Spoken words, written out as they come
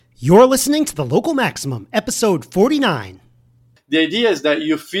You're listening to The Local Maximum, episode 49. The idea is that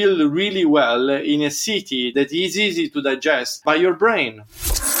you feel really well in a city that is easy to digest by your brain.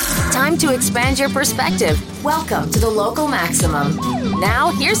 Time to expand your perspective. Welcome to The Local Maximum. Now,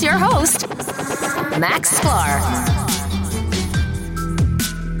 here's your host, Max Sklar.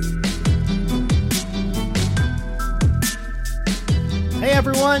 Hey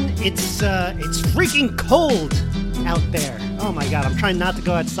everyone, it's freaking cold out there. Oh my God, I'm trying not to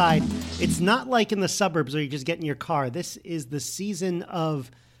go outside. It's not like in the suburbs where you just get in your car. This is the season of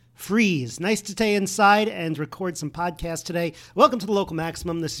freeze. Nice to stay inside and record some podcasts today. Welcome to The Local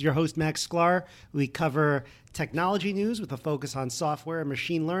Maximum. This is your host, Max Sklar. We cover technology news with a focus on software and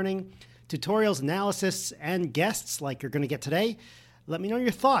machine learning, tutorials, analysis, and guests like you're going to get today. Let me know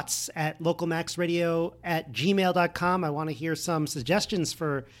your thoughts at localmaxradio@gmail.com. I want to hear some suggestions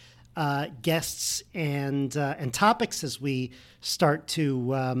for guests and topics as we start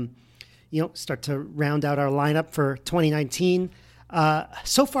to round out our lineup for 2019.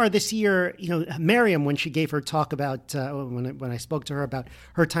 So far this year, Miriam, when she gave her talk about when I spoke to her about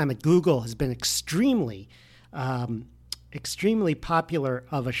her time at Google, has been extremely popular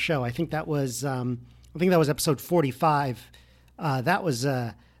of a show. I think that was episode 45.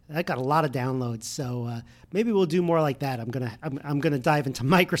 That got a lot of downloads, so maybe we'll do more like that. I'm gonna dive into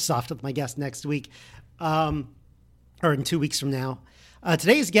Microsoft with my guest next week, or in 2 weeks from now.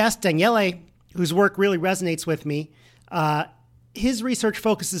 Today's guest, Daniele, whose work really resonates with me. His research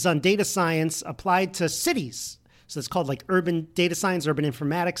focuses on data science applied to cities, so it's called like urban data science, urban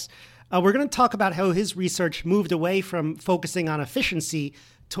informatics. We're going to talk about how his research moved away from focusing on efficiency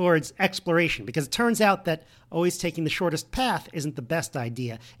towards exploration, because it turns out that always taking the shortest path isn't the best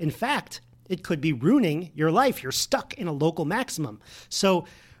idea. In fact, it could be ruining your life. You're stuck in a local maximum. So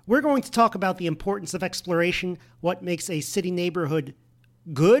we're going to talk about the importance of exploration, what makes a city neighborhood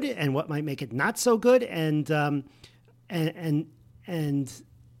good and what might make it not so good, and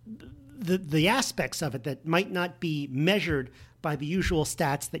the aspects of it that might not be measured by the usual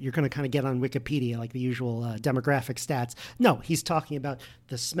stats that you're going to kind of get on Wikipedia, like the usual demographic stats. No, he's talking about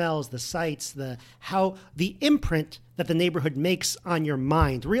the smells, the sights, the imprint that the neighborhood makes on your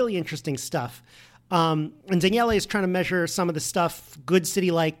mind. Really interesting stuff. And Daniele is trying to measure some of the stuff.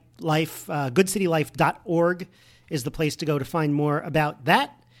 Goodcitylife.org is the place to go to find more about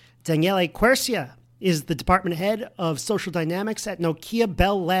that. Daniele Quercia is the department head of social dynamics at Nokia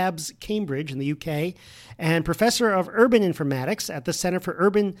Bell Labs, Cambridge in the UK, and professor of urban informatics at the Center for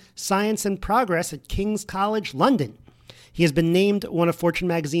Urban Science and Progress at King's College, London. He has been named one of Fortune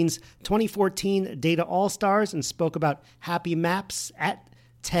magazine's 2014 Data All-Stars and spoke about happy maps at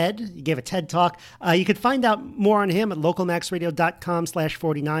TED. He gave a TED talk. You could find out more on him at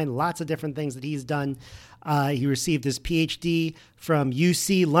localmaxradio.com/49. Lots of different things that he's done. He received his PhD from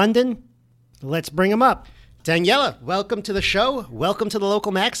UC London. Let's bring him up. Daniele, welcome to the show. Welcome to the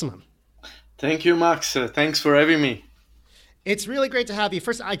Local Maximum. Thank you, Max. Thanks for having me. It's really great to have you.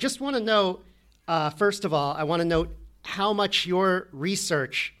 First, I just want to know, first of all, I want to note how much your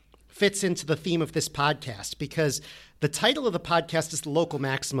research fits into the theme of this podcast, because the title of the podcast is The Local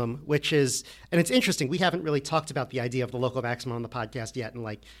Maximum, which is, and it's interesting, we haven't really talked about the idea of the local maximum on the podcast yet in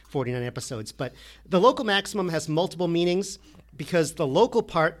like 49 episodes, but the local maximum has multiple meanings because the local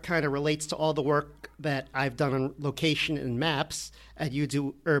part kind of relates to all the work that I've done on location and maps, and you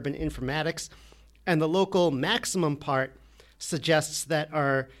do urban informatics, and the local maximum part suggests that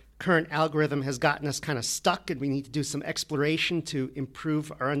our current algorithm has gotten us kind of stuck and we need to do some exploration to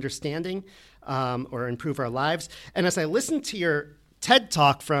improve our understanding or improve our lives. And as I listened to your TED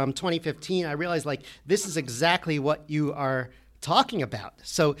Talk from 2015, I realized like this is exactly what you are talking about.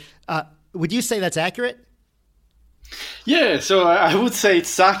 So would you say that's accurate? Yeah, so I would say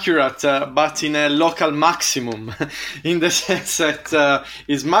it's accurate, but in a local maximum, in the sense that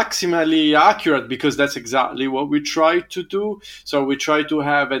it's maximally accurate because that's exactly what we try to do. So we try to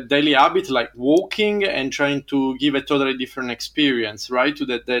have a daily habit like walking and trying to give a totally different experience, right, to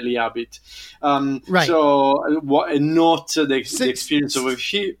that daily habit. Right. So not the experience of a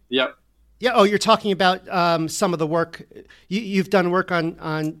few. Yeah. Yeah. Oh, you're talking about some of the work. You've done work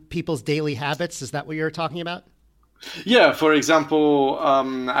on people's daily habits. Is that what you're talking about? Yeah, for example,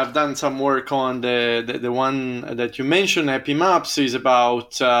 I've done some work on the one that you mentioned, Happy Maps, is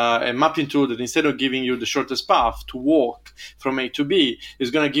about a mapping tool that instead of giving you the shortest path to walk from A to B,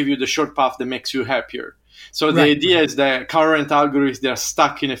 is going to give you the short path that makes you happier. So the idea is that current algorithms, they're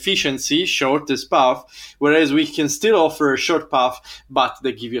stuck in efficiency, shortest path, whereas we can still offer a short path, but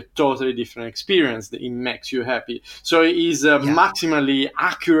they give you a totally different experience. It makes you happy. So it is maximally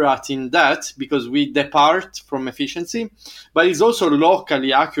accurate in that because we depart from efficiency, but it's also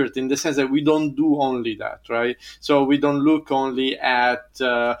locally accurate in the sense that we don't do only that, right? So we don't look only at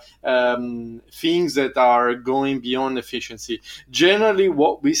things that are going beyond efficiency. Generally,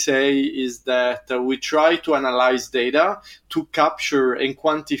 what we say is that we try to analyze data to capture and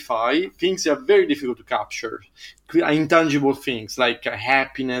quantify things that are very difficult to capture. Intangible things like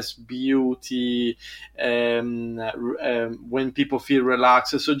happiness, beauty, when people feel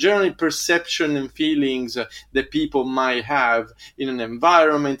relaxed. So generally perception and feelings that people might have in an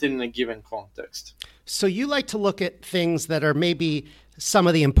environment, in a given context. So you like to look at things that are maybe some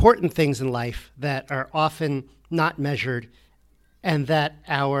of the important things in life that are often not measured, and that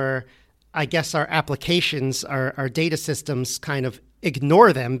our applications, our data systems kind of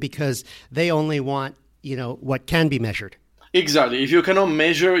ignore them because they only want, what can be measured. Exactly. If you cannot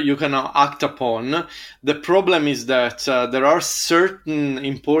measure, you cannot act upon. The problem is that there are certain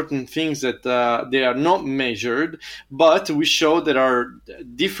important things that they are not measured, but we show there are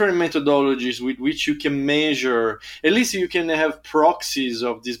different methodologies with which you can measure. At least you can have proxies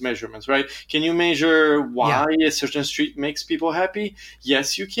of these measurements, right? Can you measure why a certain street makes people happy?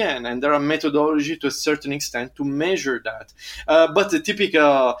 Yes, you can. And there are methodology to a certain extent to measure that. But the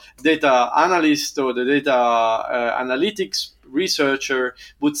typical data analyst or the data analytics researcher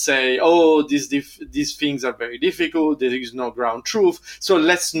would say, these things are very difficult, there is no ground truth, so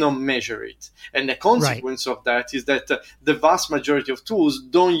let's not measure it. And the consequence of that is that the vast majority of tools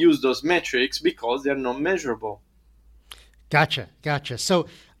don't use those metrics because they're not measurable. Gotcha. So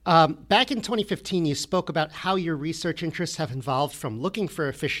back in 2015, you spoke about how your research interests have evolved from looking for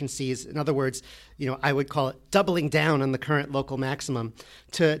efficiencies, in other words, I would call it doubling down on the current local maximum,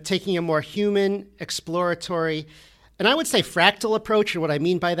 to taking a more human, exploratory, and I would say fractal approach. And what I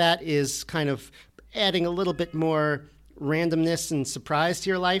mean by that is kind of adding a little bit more randomness and surprise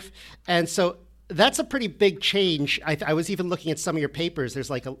to your life. And so that's a pretty big change. I was even looking at some of your papers. There's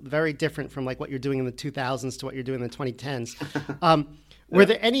like a very different from like what you're doing in the 2000s to what you're doing in the 2010s. Were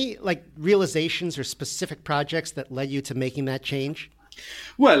there any like realizations or specific projects that led you to making that change?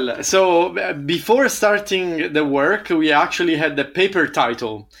 Well, so before starting the work, we actually had the paper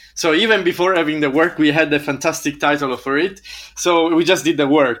title. So even before having the work, we had the fantastic title for it. So we just did the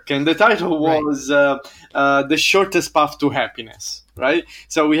work. And the title was The Shortest Path to Happiness, right?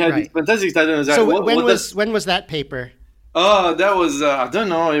 So we had this fantastic title. So when was that paper? Oh, that was, I don't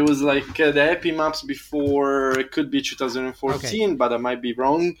know, it was like the Happy Maps before, it could be 2014, but I might be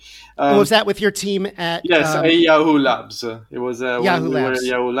wrong. Was that with your team at... Yes, Yahoo Labs. It was Yahoo Labs.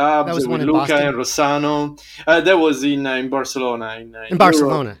 Yahoo Labs. That was with one in Luca Boston? and Rossano. That was in Barcelona. In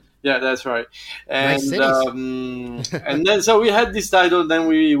Barcelona. Yeah, that's right. And nice and then so we had this title. Then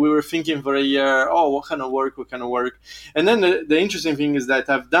we were thinking for a year. Oh, what kind of work? And then the interesting thing is that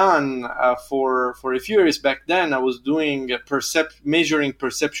I've done for a few years back then. I was doing measuring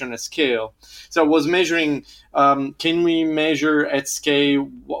perception at scale. So I was measuring. Can we measure at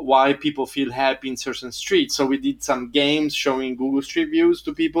scale why people feel happy in certain streets? So we did some games showing Google Street Views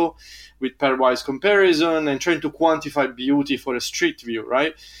to people with pairwise comparison and trying to quantify beauty for a street view,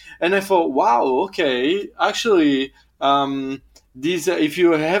 right? And I thought, wow, okay, actually, if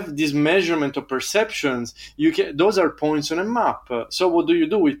you have this measurement of perceptions, those are points on a map. So what do you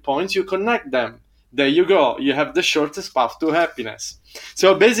do with points? You connect them. There you go. You have the shortest path to happiness.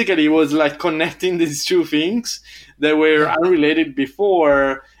 So basically, it was like connecting these two things that were unrelated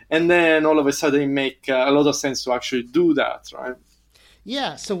before, and then all of a sudden it make a lot of sense to actually do that, right?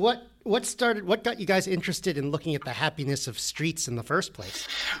 Yeah. So what got you guys interested in looking at the happiness of streets in the first place?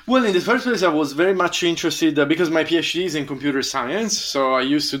 Well, in the first place, I was very much interested because my PhD is in computer science. So I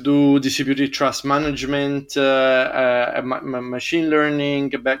used to do distributed trust management, machine learning.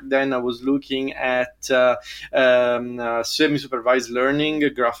 Back then, I was looking at semi-supervised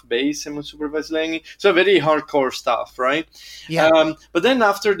learning, graph-based semi-supervised learning. So very hardcore stuff, right? Yeah. But then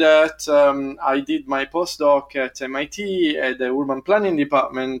after that, I did my postdoc at MIT at the urban planning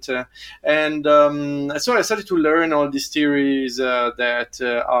department. And so I started to learn all these theories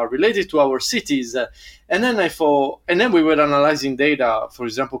that are related to our cities. And then we were analyzing data, for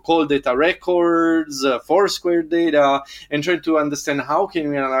example, call data records, Foursquare data, and trying to understand how can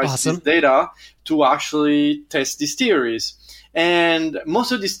we analyze this data to actually test these theories. And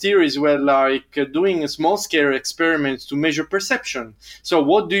most of these theories were like doing small scale experiments to measure perception. So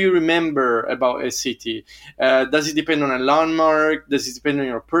what do you remember about a city? Does it depend on a landmark? Does it depend on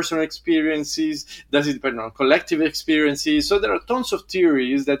your personal experiences? Does it depend on collective experiences? So there are tons of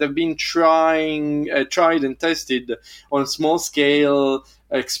theories that have been tried and tested on small scale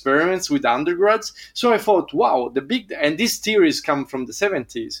experiments with undergrads. So I thought, wow, and these theories come from the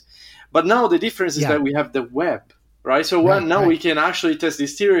 70s. But now the difference is that we have the web. Right, so now we can actually test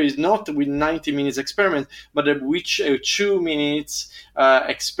these theories not with 90 minutes experiment, but with a 2 minutes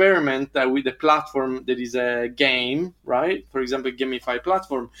experiment with a platform that is a game, right? For example, gamified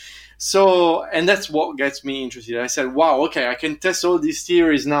platform. So, and that's what gets me interested. I said, wow, okay, I can test all these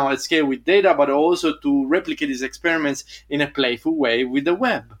theories now at scale with data, but also to replicate these experiments in a playful way with the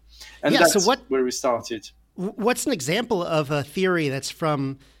web. And that's where we started. What's an example of a theory that's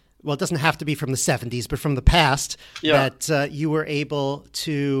from... well, it doesn't have to be from the 70s, but from the past that you were able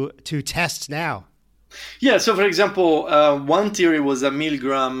to test now? Yeah, so for example, one theory was a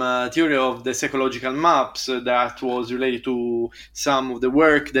Milgram theory of the psychological maps that was related to some of the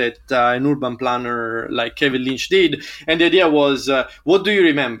work that an urban planner like Kevin Lynch did. And the idea was, what do you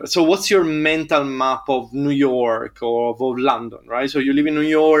remember? So what's your mental map of New York or of London, right? So you live in New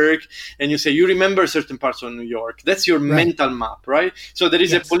York and you say you remember certain parts of New York. That's your mental map, right? So there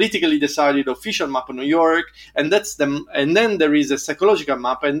is a politically decided official map of New York, and then there is a psychological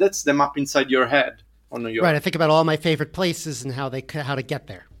map, and that's the map inside your head. On New York. Right, I think about all my favorite places and how to get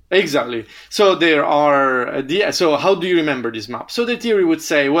there. Exactly. So there are so how do you remember this map? So the theory would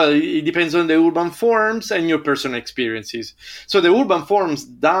say, well, it depends on the urban forms and your personal experiences. So the urban forms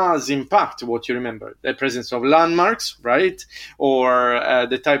does impact what you remember. The presence of landmarks, right? Or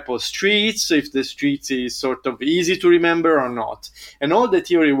the type of streets, if the streets is sort of easy to remember or not. And all the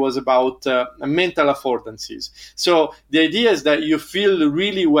theory was about mental affordances. So the idea is that you feel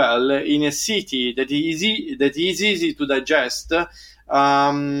really well in a city that is easy to digest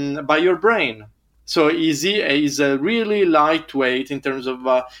by your brain. So easy is a really lightweight in terms of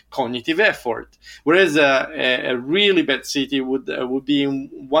cognitive effort, whereas a really bad city would be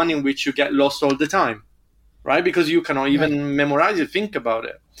one in which you get lost all the time, right? Because you cannot even memorize it, think about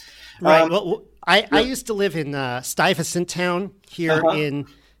it. Right. I used to live in Stuyvesant Town here in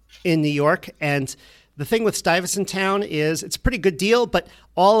New York, and the thing with Stuyvesant Town is it's a pretty good deal, but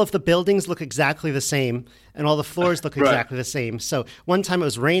all of the buildings look exactly the same, and all the floors look exactly the same. So one time it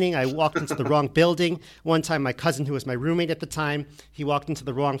was raining, I walked into the wrong building. One time my cousin, who was my roommate at the time, he walked into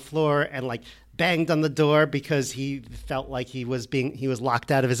the wrong floor and like banged on the door because he felt like he was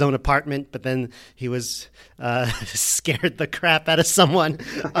locked out of his own apartment, but then he was scared the crap out of someone.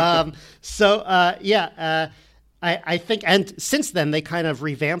 I think, and since then they kind of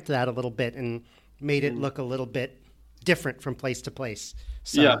revamped that a little bit and made it look a little bit different from place to place.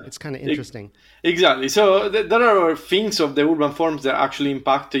 So it's kind of interesting. Exactly. So there are things of the urban forms that actually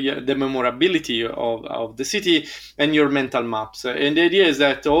impact the memorability of the city and your mental maps. And the idea is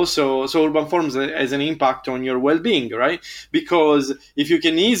that also, so urban forms has an impact on your well-being, right? Because if you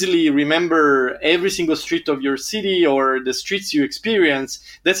can easily remember every single street of your city or the streets you experience,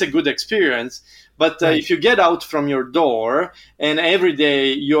 that's a good experience. But if you get out from your door and every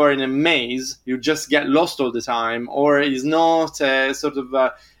day you are in a maze, you just get lost all the time, or is not a sort of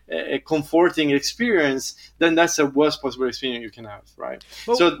a comforting experience, then that's the worst possible experience you can have, right?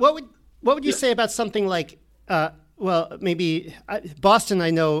 Well, so what would you say about something like, maybe Boston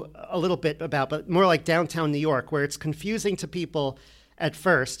I know a little bit about, but more like downtown New York, where it's confusing to people at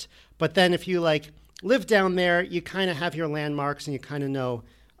first, but then if you like live down there, you kind of have your landmarks and you kind of know.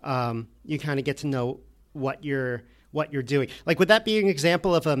 You kind of get to know what you're doing. Like, would that be an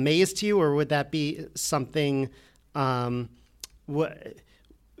example of a maze to you, or would that be something? I'm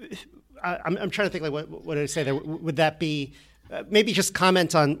trying to think. Like, what did I say there? Would that be maybe just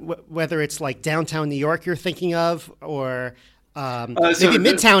comment on whether it's like downtown New York you're thinking of, or maybe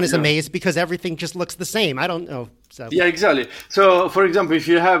Midtown is a maze because everything just looks the same. I don't know. So. Yeah, exactly. So, for example, if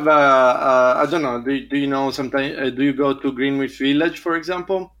you have, I don't know, do you know sometimes, do you go to Greenwich Village, for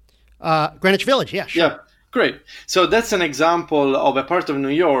example? Greenwich Village, yeah, sure. Yeah, great. So that's an example of a part of New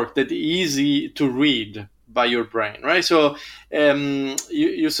York that is easy to read by your brain, right? So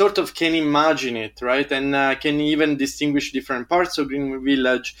you sort of can imagine it, right? And can even distinguish different parts of Greenwich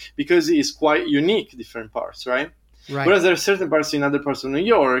Village because it's quite unique, different parts, right? Right. Whereas there are certain parts in other parts of New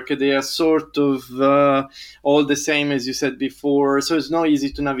York, they are sort of all the same as you said before. So it's not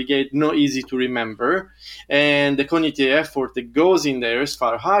easy to navigate, not easy to remember. And the cognitive effort that goes in there is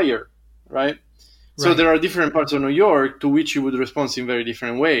far higher, right? So Right. there are different parts of New York to which you would respond in very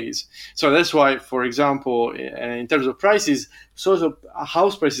different ways. So that's why, for example, in terms of prices, sort of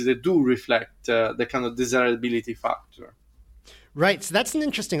house prices, they do reflect the kind of desirability factor. Right. So that's an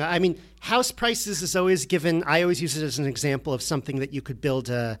interesting. I mean, house prices is always given. I always use it as an example of something that you could build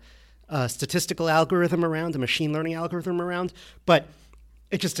a statistical algorithm around, a machine learning algorithm around. But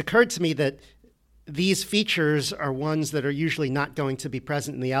it just occurred to me that these features are ones that are usually not going to be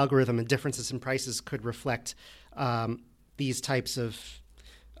present in the algorithm, and differences in prices could reflect these types of.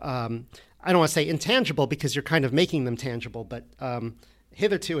 I don't want to say intangible because you're kind of making them tangible, but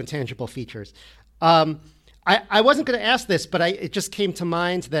hitherto intangible features. I wasn't going to ask this, but it just came to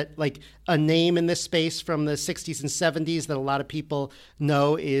mind that like a name in this space from the 60s and 70s that a lot of people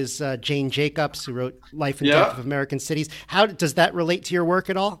know is Jane Jacobs, who wrote Life and Death of American Cities. How does that relate to your work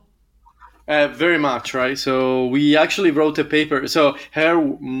at all? Very much, right? So we actually wrote a paper. So her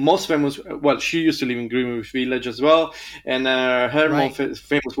most famous, well, she used to live in Greenwich Village as well. And her most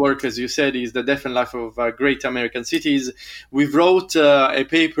famous work, as you said, is The Death and Life of Great American Cities. We wrote a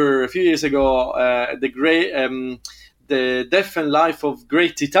paper a few years ago, The Death and Life of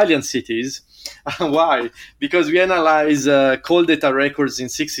Great Italian Cities. Why? Because we analyze cold data records in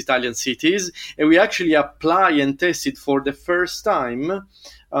 6 Italian cities, and we actually apply and tested for the first time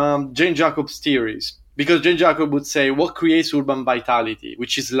Jane Jacobs' theories, because Jane Jacobs would say, what creates urban vitality,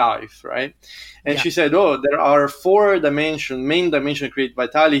 which is life, right? And she said, there are 4 main dimensions create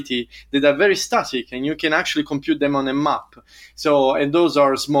vitality that are very static, and you can actually compute them on a map. So, and those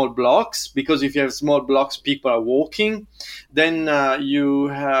are small blocks, because if you have small blocks, people are walking. Then you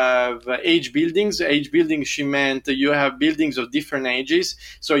have age buildings. Age buildings, she meant you have buildings of different ages.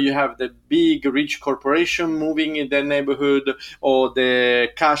 So you have the big, rich corporation moving in the neighborhood, or the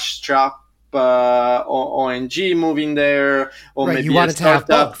cash strap ONG moving there, or maybe you wanted a startup.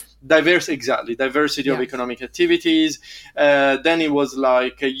 To have both. Diversity of economic activities. Then it was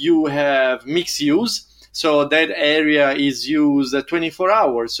like you have mixed use. So that area is used 24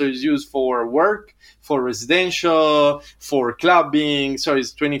 hours. So it's used for work, for residential, for clubbing. So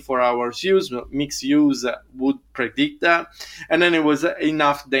it's 24 hours use. Mixed use would predict that. And then it was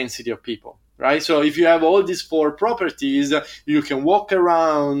enough density of people. Right. So if you have all these 4 properties, you can walk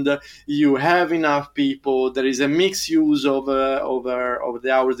around, you have enough people, there is a mixed use of the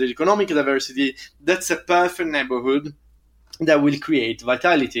hours, the economic diversity. That's a perfect neighborhood that will create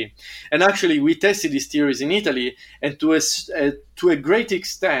vitality. And actually, we tested these theories in Italy, and to a great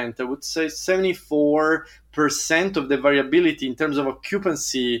extent, I would say 74% of the variability in terms of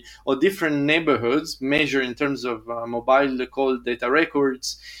occupancy of different neighborhoods, measured in terms of mobile cold data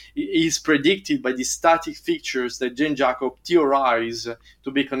records, is predicted by the static features that Jane Jacobs theorized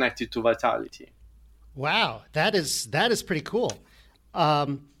to be connected to vitality. Wow, that is pretty cool.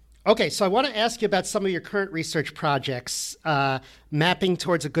 Okay, so I want to ask you about some of your current research projects. Mapping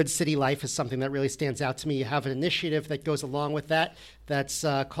towards a good city life is something that really stands out to me. You have an initiative that goes along with that that's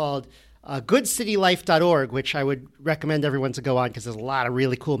called goodcitylife.org, which I would recommend everyone to go on because there's a lot of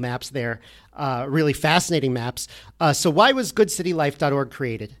really cool maps there, really fascinating maps. So why was goodcitylife.org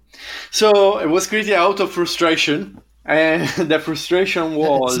created? So it was created out of frustration. And the frustration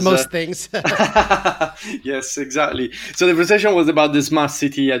was... It's most things. Yes, exactly. So the frustration was about the smart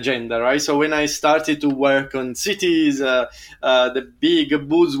city agenda, right? So when I started to work on cities, the big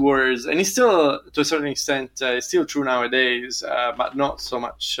buzzwords, and it's still, to a certain extent, it's still true nowadays, but not so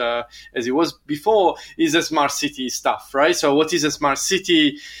much as it was before, is the smart city stuff, right? So what is a smart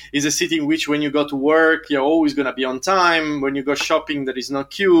city? Is a city in which when you go to work, you're always going to be on time. When you go shopping, there is no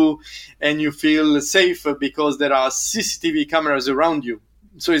queue, and you feel safe because there are CCTV cameras around you.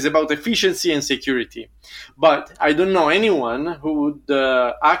 So it's about efficiency and security. But I don't know anyone who would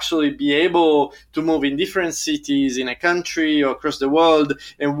actually be able to move in different cities in a country or across the world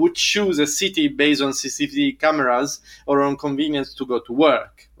and would choose a city based on CCTV cameras or on convenience to go to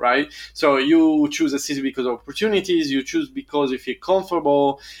work, right? So you choose a city because of opportunities, you choose because you feel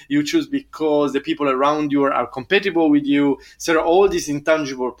comfortable, you choose because the people around you are compatible with you. So all these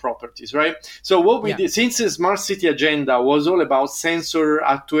intangible properties, right? So what we did, since the smart city agenda was all about sensor,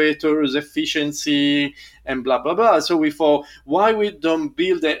 actuators, efficiency, and blah, blah, blah. So we thought, why we don't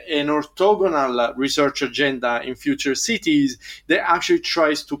build an orthogonal research agenda in future cities that actually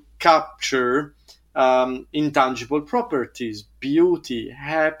tries to capture intangible properties, beauty,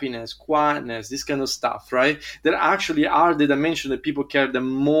 happiness, quietness, this kind of stuff, right? That actually are the dimension that people care the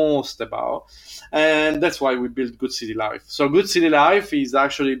most about. And that's why we build Good City Life. So Good City Life is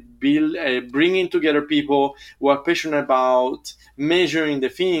actually bringing together people who are passionate about measuring the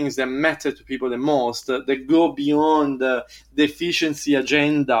things that matter to people the most, that go beyond the efficiency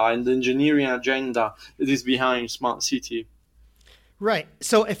agenda and the engineering agenda that is behind smart city. Right.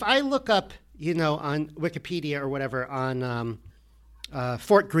 So if I look up, on Wikipedia or whatever on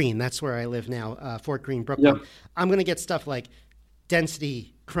Fort Greene, that's where I live now, Fort Greene, Brooklyn, Yep. I'm going to get stuff like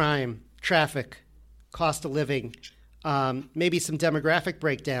density, crime, traffic, cost of living, maybe some demographic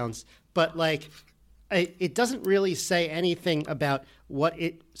breakdowns, but it doesn't really say anything about what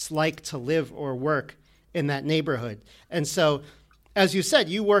it's like to live or work in that neighborhood. And so, as you said,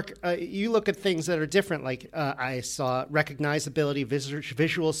 you look at things that are different. Like I saw recognizability,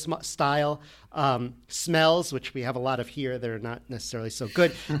 visual style, smells, which we have a lot of here. They're not necessarily so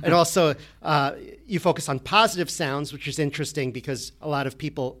good. And also you focus on positive sounds, which is interesting because a lot of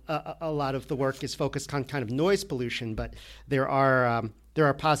the work is focused on kind of noise pollution, but there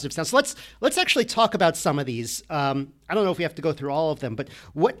are positive sounds. So let's actually talk about some of these. I don't know if we have to go through all of them, but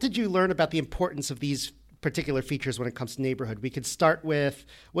what did you learn about the importance of these particular features when it comes to neighborhood? We could start with,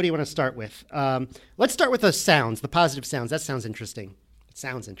 what do you want to start with? Let's start with the sounds, the positive sounds. That sounds interesting. It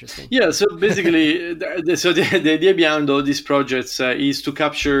sounds interesting. Yeah, so basically, the idea behind all these projects is to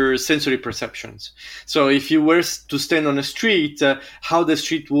capture sensory perceptions. So if you were to stand on a street, how the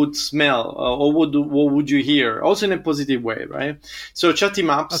street would smell, or what would you hear? Also in a positive way, right? So Chatty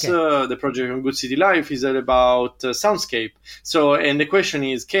Maps, okay. The project on Good City Life, is about soundscape. So, and the question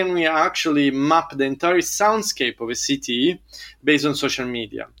is, can we actually map the entire soundscape of a city based on social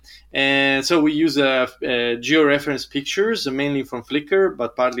media? And so we use georeference pictures, mainly from Flickr,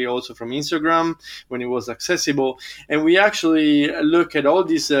 but partly also from Instagram when it was accessible. And we actually look at all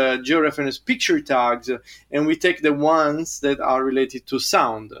these georeference picture tags, and we take the ones that are related to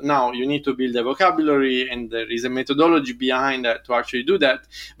sound. Now, you need to build a vocabulary, and there is a methodology behind that to actually do that.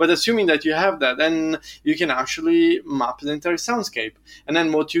 But assuming that you have that, then you can actually map the entire soundscape. And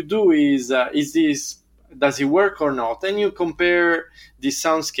then what you do is does it work or not? And you compare this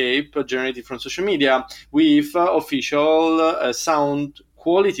soundscape generated from social media with official sound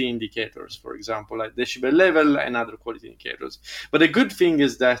quality indicators, for example, like decibel level and other quality indicators. But the good thing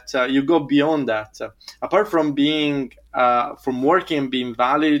is that you go beyond that. Apart from being from working and being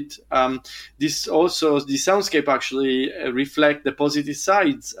valid, this soundscape actually reflect the positive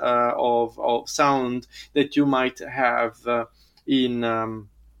sides of sound that you might have in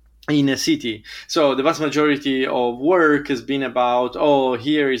a city. So the vast majority of work has been about,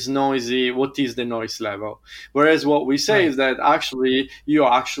 here is noisy, what is the noise level? Whereas what we say is that you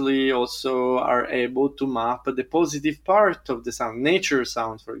actually also are able to map the positive part of the sound, nature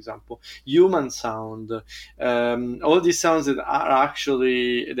sound, for example, human sound, all these sounds that are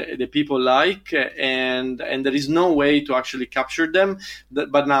actually the people like, and there is no way to actually capture them,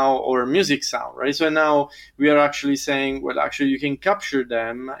 but now, or music sound, right? So now we are actually saying, well, actually you can capture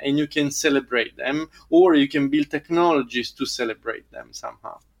them and you can celebrate them, or you can build technologies to celebrate them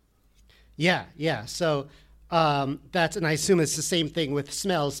somehow. Yeah. So that's, and I assume it's the same thing with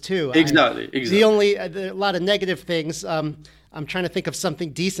smells too. Exactly. There are a lot of negative things. I'm trying to think of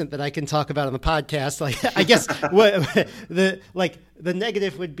something decent that I can talk about on the podcast. Like, I guess the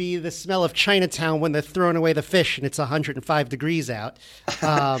negative would be the smell of Chinatown when they're throwing away the fish and it's 105 degrees out.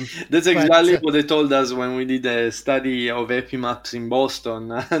 That's exactly what they told us when we did a study of epimaps in Boston.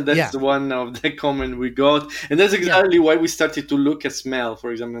 That's one of the comments we got. And that's exactly why we started to look at smell,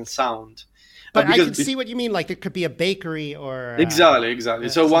 for example, and sound. But I can see what you mean. Like there could be a bakery or... Exactly.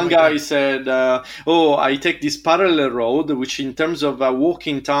 So one guy said, I take this parallel road, which in terms of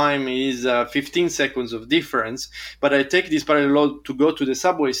walking time is 15 seconds of difference. But I take this parallel road to go to the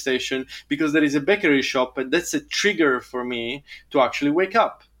subway station because there is a bakery shop, and that's a trigger for me to actually wake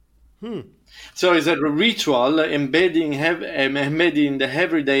up. So it's a ritual embedding the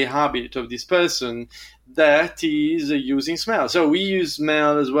everyday habit of this person that is using smell. So we use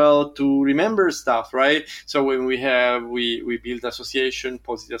smell as well to remember stuff, right? So when we build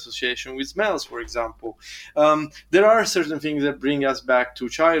positive association with smells, for example. There are certain things that bring us back to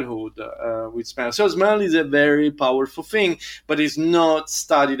childhood with smell. So smell is a very powerful thing, but it's not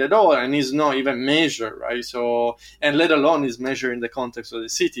studied at all and is not even measured, right? So, and let alone is measured in the context of the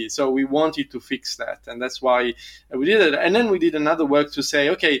city. So we wanted to fix that, and that's why we did it. And then we did another work to say,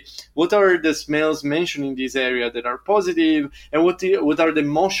 okay, what are the smells mentioned emotion in this area that are positive, and what are the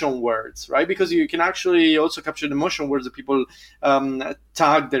emotion words, right? Because you can actually also capture the emotion words that people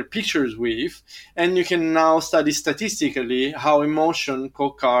tag their pictures with, and you can now study statistically how emotion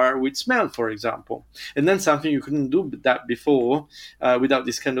co-occur with smell, for example, and then something you couldn't do that before without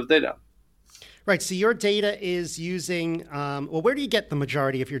this kind of data. Right. So your data is using, where do you get the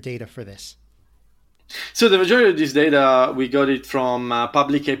majority of your data for this? So the majority of this data, we got it from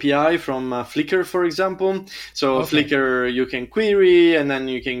public API from Flickr, for example. So okay. Flickr, you can query, and then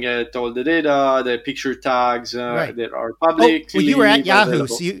you can get all the data, the picture tags that are public. Oh, well, you were at Yahoo,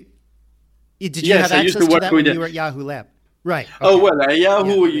 so did you have access to that when you were at Yahoo Lab? Right. Okay. Oh, well, at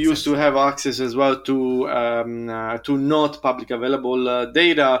Yahoo, you used to have access as well to not public available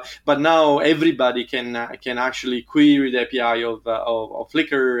data, but now everybody can actually query the API of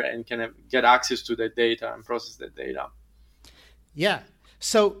Flickr and can get access to that data and process that data. Yeah.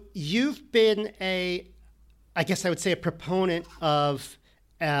 So you've been I guess I would say a proponent of,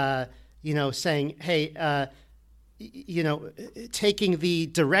 saying, hey, taking the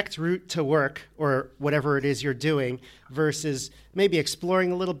direct route to work or whatever it is you're doing versus maybe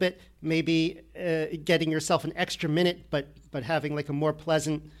exploring a little bit, maybe getting yourself an extra minute, but having like a more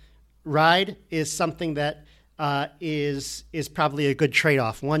pleasant ride is something that is probably a good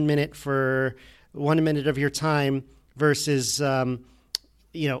trade-off. 1 minute for 1 minute of your time versus,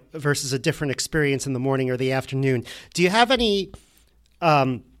 versus a different experience in the morning or the afternoon. Do you have any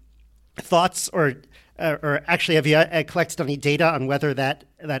thoughts or actually, have you collected any data on whether that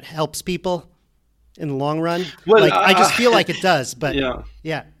helps people in the long run? Well, I just feel like it does, but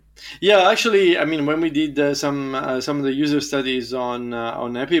yeah. Yeah, actually, I mean, when we did some of the user studies on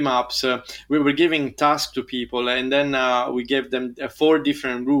EpiMaps, we were giving tasks to people, and then we gave them 4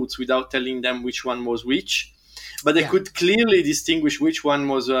 different routes without telling them which one was which. But they could clearly distinguish which one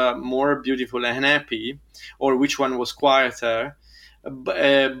was more beautiful and happy, or which one was quieter.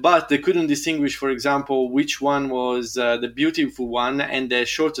 But they couldn't distinguish, for example, which one was the beautiful one and the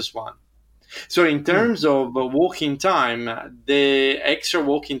shortest one. So in terms of walking time, the extra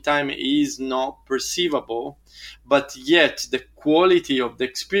walking time is not perceivable, but yet the quality of the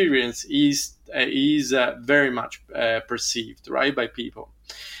experience is very much perceived, right, by people.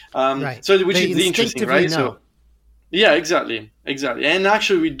 Right. So which is interesting, right? Know. So. Yeah, exactly. And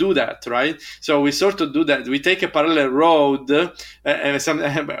actually we do that, right? So we sort of do that. We take a parallel road,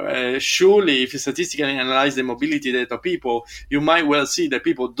 surely if you statistically analyze the mobility data of people, you might well see that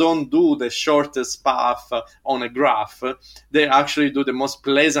people don't do the shortest path on a graph. They actually do the most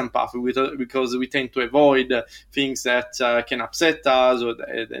pleasant path because we tend to avoid things that can upset us or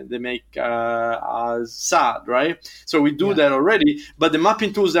they make us sad, right? So we do that already, but the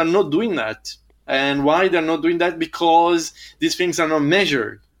mapping tools are not doing that. And why they're not doing that? Because these things are not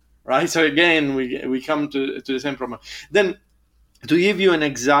measured, right? So again, we come to the same problem. Then, to give you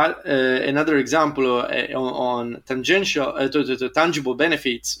another example on tangential to tangible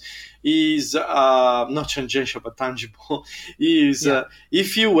benefits is not tangential but tangible is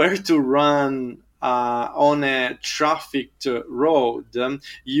if you were to run on a trafficked road,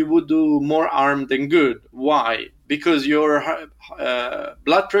 you would do more harm than good. Why? Because your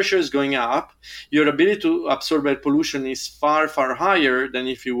blood pressure is going up, your ability to absorb air pollution is far, far higher than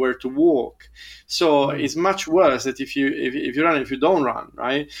if you were to walk. So it's much worse that if you run, if you don't run,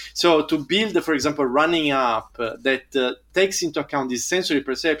 right? So to build, for example, running app that takes into account this sensory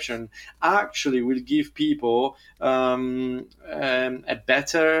perception actually will give people a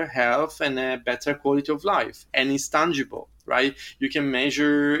better health and a better quality of life, and it's tangible. Right, you can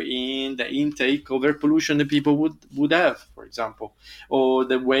measure in the intake of air pollution that people would have, for example, or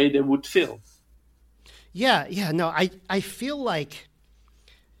the way they would feel. No, I feel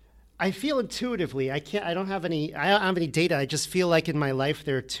intuitively. I don't have any data. I just feel like in my life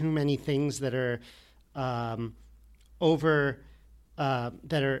there are too many things that are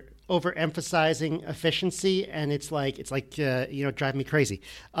overemphasizing efficiency, and it's like drive me crazy.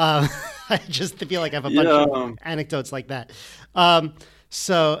 I just feel like I have a bunch of anecdotes like that.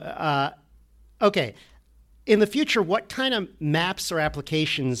 Okay. In the future, what kind of maps or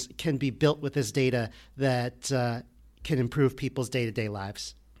applications can be built with this data that can improve people's day-to-day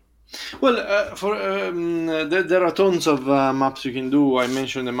lives? Well, there are tons of maps you can do. I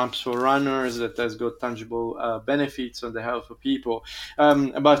mentioned the maps for runners that has got tangible benefits on the health of people.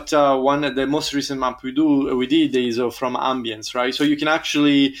 But the most recent map we did is from ambience, right? So you can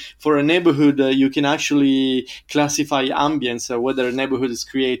actually, for a neighborhood, you can actually classify ambience, whether a neighborhood is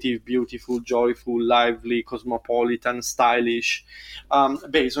creative, beautiful, joyful, lively, cosmopolitan, stylish,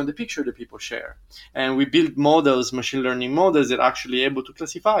 based on the picture that people share. And we build models, machine learning models that are actually able to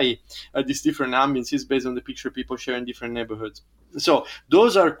classify these different ambiences based on the picture people share in different neighborhoods. So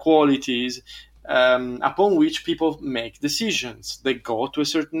those are qualities upon which people make decisions. They go to a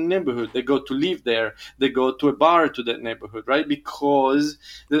certain neighborhood, they go to live there, they go to a bar to that neighborhood, right? Because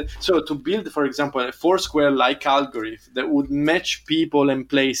so to build, for example, a Foursquare-like algorithm that would match people and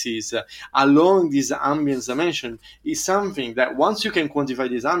places along this ambience dimension is something that once you can quantify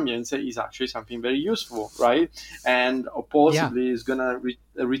this ambience is actually something very useful, right? And possibly is gonna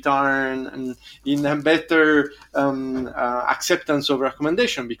return in a better acceptance of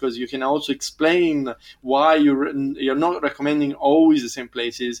recommendation, because you can also explain why you're not recommending always the same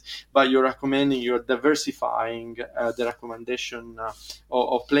places, but you're diversifying the recommendation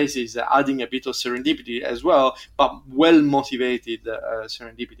of places, adding a bit of serendipity as well, but well motivated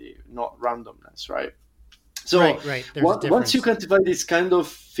serendipity, not randomness, right? So right. Once you quantify these kind of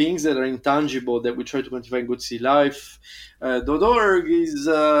things that are intangible that we try to quantify in Good City Life, .org is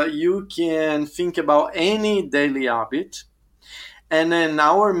you can think about any daily habit. And then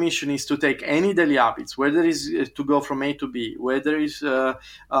our mission is to take any daily habits, whether it's to go from A to B, whether it's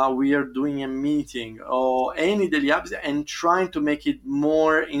we are doing a meeting or any daily habits, and trying to make it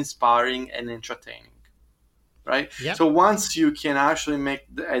more inspiring and entertaining. Right? Yep. So once you can actually make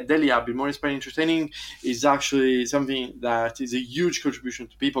a daily habit more inspiring, entertaining, is actually something that is a huge contribution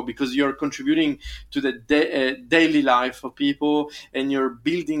to people, because you're contributing to the daily life of people, and you're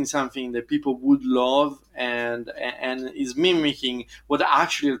building something that people would love and is mimicking what they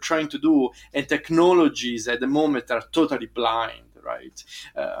actually are trying to do. And technologies at the moment are totally blind, right?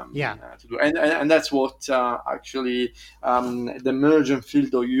 To do. And that's what actually the emergent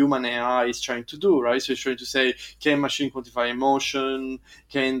field of human AI is trying to do, right? So it's trying to say, can machine quantify emotion?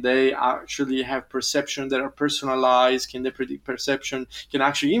 Can they actually have perception that are personalized? Can they predict perception? Can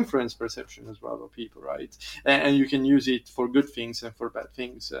actually influence perception as well of people, right? And you can use it for good things and for bad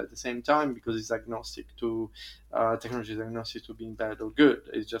things at the same time, because it's agnostic to technology is agnostic to being bad or good.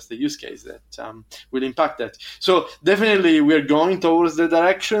 It's just the use case that will impact that. So definitely we're going towards the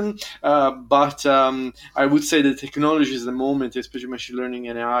direction, but I would say the technologies at the moment, especially machine learning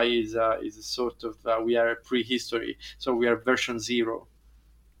and AI, is a sort of we are prehistory, so we are version 0.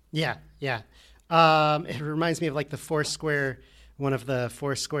 Yeah. It reminds me of like the Foursquare. One of the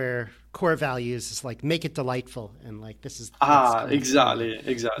Foursquare core values is like make it delightful, and like this is exactly.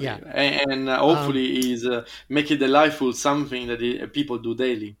 Yeah. And hopefully is make it delightful, something that people do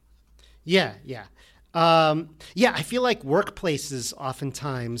daily. Yeah. I feel like workplaces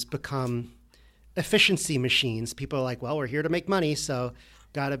oftentimes become efficiency machines. People are like, well, we're here to make money, so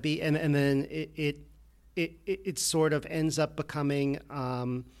gotta be, and then it sort of ends up becoming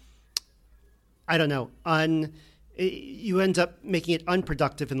I don't know, you end up making it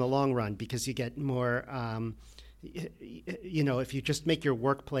unproductive in the long run, because you get more, if you just make your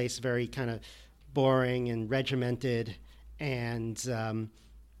workplace very kind of boring and regimented, and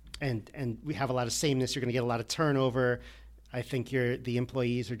we have a lot of sameness, you're going to get a lot of turnover. I think the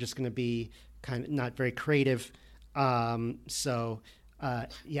employees are just going to be kind of not very creative. I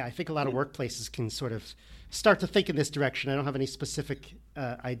think a lot of workplaces can sort of start to think in this direction. I don't have any specific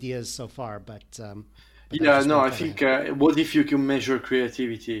ideas so far, but I think what if you can measure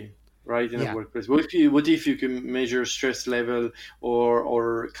creativity, right, in a workplace? What if you can measure stress level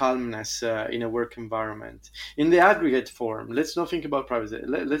or calmness in a work environment in the aggregate form? Let's not think about privacy.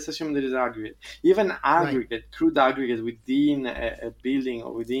 Let's assume there is aggregate. Even aggregate, crude aggregate within a building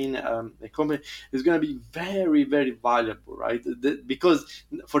or within a company is going to be very, very valuable, right? Because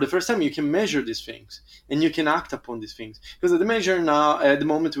for the first time you can measure these things and you can act upon these things. Because at the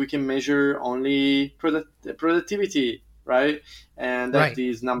moment we can measure only productivity, right? And that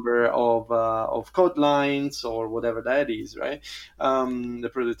is number of code lines or whatever that is, right? The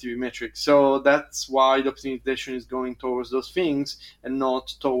productivity metric. So that's why the optimization is going towards those things and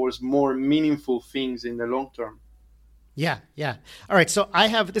not towards more meaningful things in the long term. Yeah. All right. So I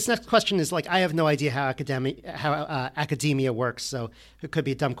have this next question is like, I have no idea how academia works. So it could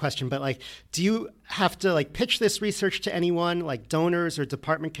be a dumb question, but like, do you have to like pitch this research to anyone, like donors or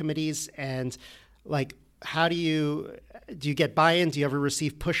department committees? And like, how do you get buy-in? Do you ever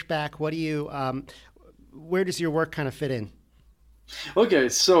receive pushback? Where does your work kind of fit in? Okay,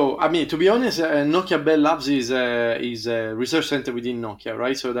 so I mean, to be honest, Nokia Bell Labs is a research center within Nokia,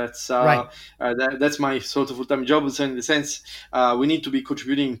 right? So that's that's my sort of full-time job. So in the sense, we need to be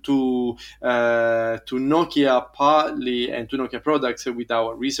contributing to Nokia partly and to Nokia products with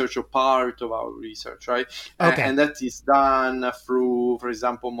our research or part of our research, right? Okay. And that is done through, for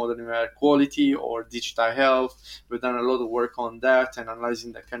example, modern air quality or digital health. We've done a lot of work on that and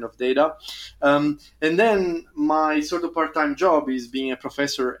analyzing that kind of data. And then my sort of part-time job is is being a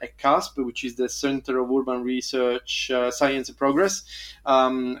professor at CASP, which is the Center of Urban Research, Science and Progress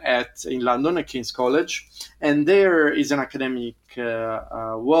in London at King's College. And there is an academic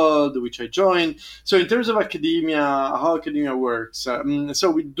world which I joined. So in terms of academia, how academia works,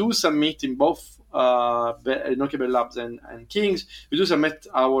 so we do submit in both Nokia Bell Labs and King's, we do submit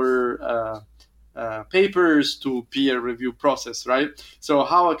our papers to peer review process, right? So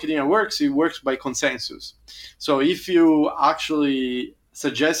how academia works, it works by consensus. So if you actually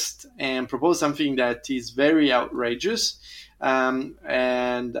suggest and propose something that is very outrageous and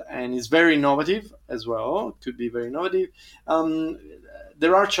is very innovative as well, could be very innovative,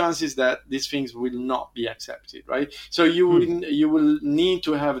 there are chances that these things will not be accepted, right? So you will need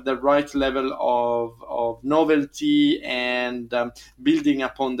to have the right level of novelty and building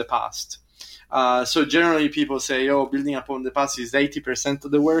upon the past. So generally people say, building upon the past is 80%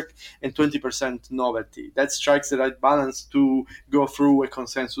 of the work and 20% novelty. That strikes the right balance to go through a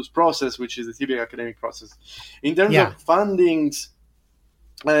consensus process, which is the typical academic process. In terms of fundings,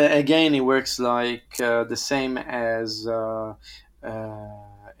 again, it works like the same as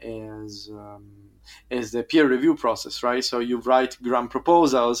the peer review process, right? So you write grant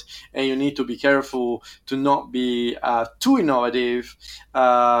proposals, and you need to be careful to not be too innovative,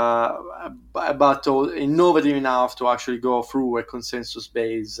 but innovative enough to actually go through a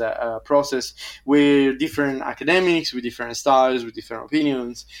consensus-based process where different academics with different styles, with different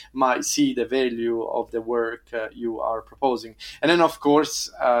opinions, might see the value of the work you are proposing. And then, of course,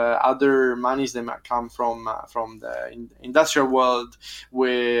 other monies that might come from the industrial world,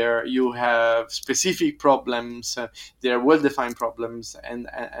 where you have specific problems, they are well-defined problems, and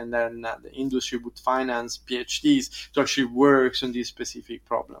then the industry would finance PhDs to actually work on these specific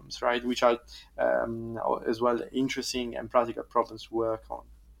problems, right? Which are as well interesting and practical problems to work on.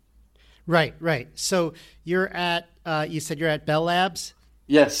 Right. So you're at, you said you're at Bell Labs?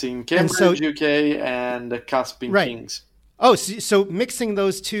 Yes, in Cambridge, UK, and CASP in King's. Oh, so mixing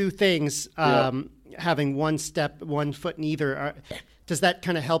those two things, having one foot in either, does that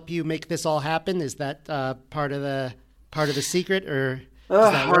kind of help you make this all happen? Is that part of the secret, or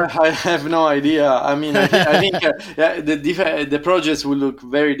does that work? I have no idea. I mean, I think the projects will look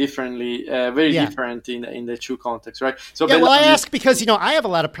very differently, different in the two contexts, right? So I ask because I have a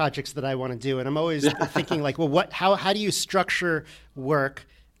lot of projects that I want to do, and I'm always thinking like, well, how do you structure work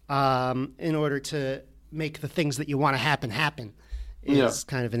in order to make the things that you want to happen? Is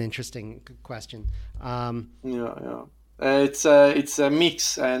kind of an interesting question. It's a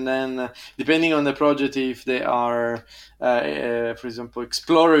mix, and then depending on the project, if they are, for example,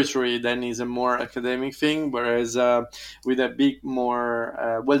 exploratory, then is a more academic thing. Whereas with a big,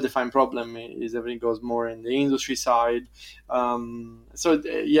 more well-defined problem, is everything goes more in the industry side. So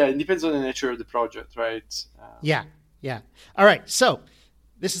it depends on the nature of the project, right? Yeah. All right, so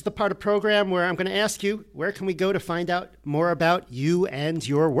this is the part of the program where I'm going to ask you, where can we go to find out more about you and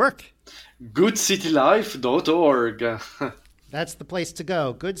your work? goodcitylife.org. That's the place to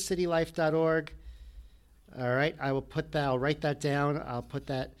go, goodcitylife.org. All right, I'll write that down. I'll put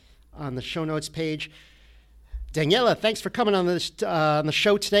that on the show notes page. Daniele, thanks for coming on the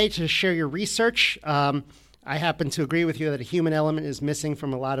show today to share your research. I happen to agree with you that a human element is missing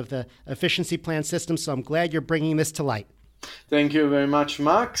from a lot of the efficiency plan systems, so I'm glad you're bringing this to light. Thank you very much,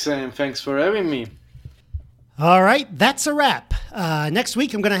 Max, and thanks for having me. All right, that's a wrap. Next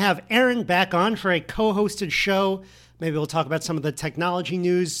week, I'm going to have Aaron back on for a co-hosted show. Maybe we'll talk about some of the technology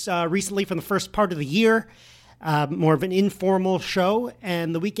news recently from the first part of the year, more of an informal show.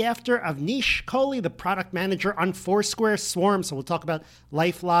 And the week after, Avnish Kohli, the product manager on Foursquare Swarm. So we'll talk about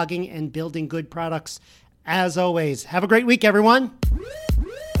life logging and building good products. As always, have a great week, everyone.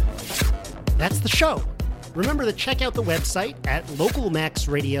 That's the show. Remember to check out the website at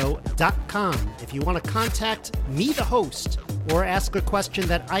localmaxradio.com. If you want to contact me, the host, or ask a question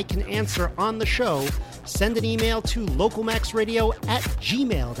that I can answer on the show, send an email to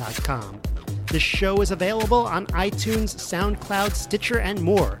localmaxradio@gmail.com. This show is available on iTunes, SoundCloud, Stitcher, and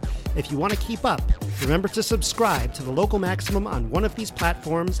more. If you want to keep up, remember to subscribe to the Local Maximum on one of these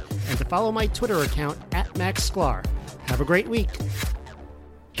platforms and to follow my Twitter account @MaxSklar. Have a great week.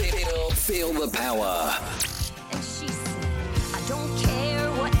 Feel the power. And she said, I don't care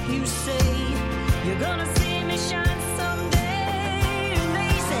what you say, you're gonna